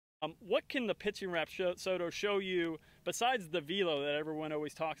What can the pitching Rapsodo show you besides the velo that everyone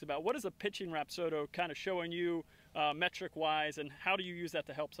always talks about? What is a pitching Rapsodo kind of showing you metric-wise, and how do you use that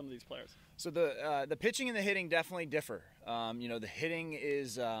to help some of these players? So the pitching and the hitting definitely differ. The hitting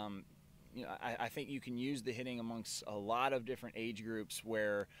is, I think you can use the hitting amongst a lot of different age groups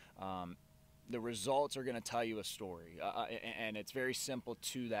where the results are going to tell you a story, and it's very simple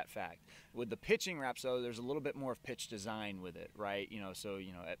to that fact. With the pitching Rapsodo, there's a little bit more of pitch design with it, right?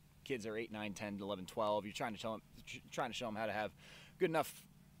 At kids are 8, 9, 10, 11, 12, you're trying to show them how to have good enough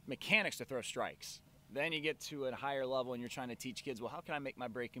mechanics to throw strikes. Then you get to a higher level and you're trying to teach kids, well, how can I make my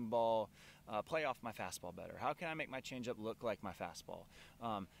breaking ball play off my fastball better? How can I make my changeup look like my fastball?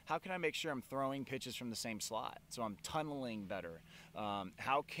 How can I make sure I'm throwing pitches from the same slot so I'm tunneling better?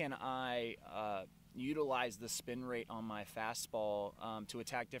 How can I utilize the spin rate on my fastball to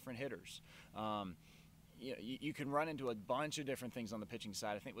attack different hitters? You can run into a bunch of different things on the pitching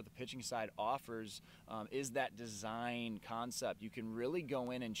side. I think what the pitching side offers is that design concept. You can really go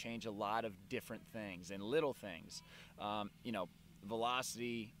in and change a lot of different things and little things.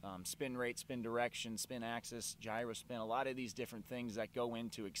 Velocity, spin rate, spin direction, spin axis, gyro spin, a lot of these different things that go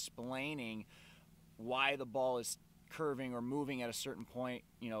into explaining why the ball is curving or moving at a certain point,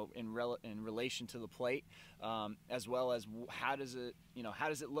 in relation to the plate, as well as how does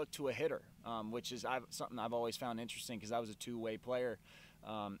it look to a hitter, which is something I've always found interesting because I was a two-way player,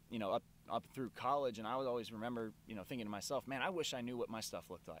 up through college, and I would always remember, thinking to myself, man, I wish I knew what my stuff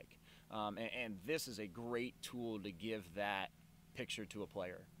looked like, and this is a great tool to give that picture to a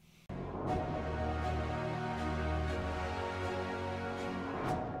player.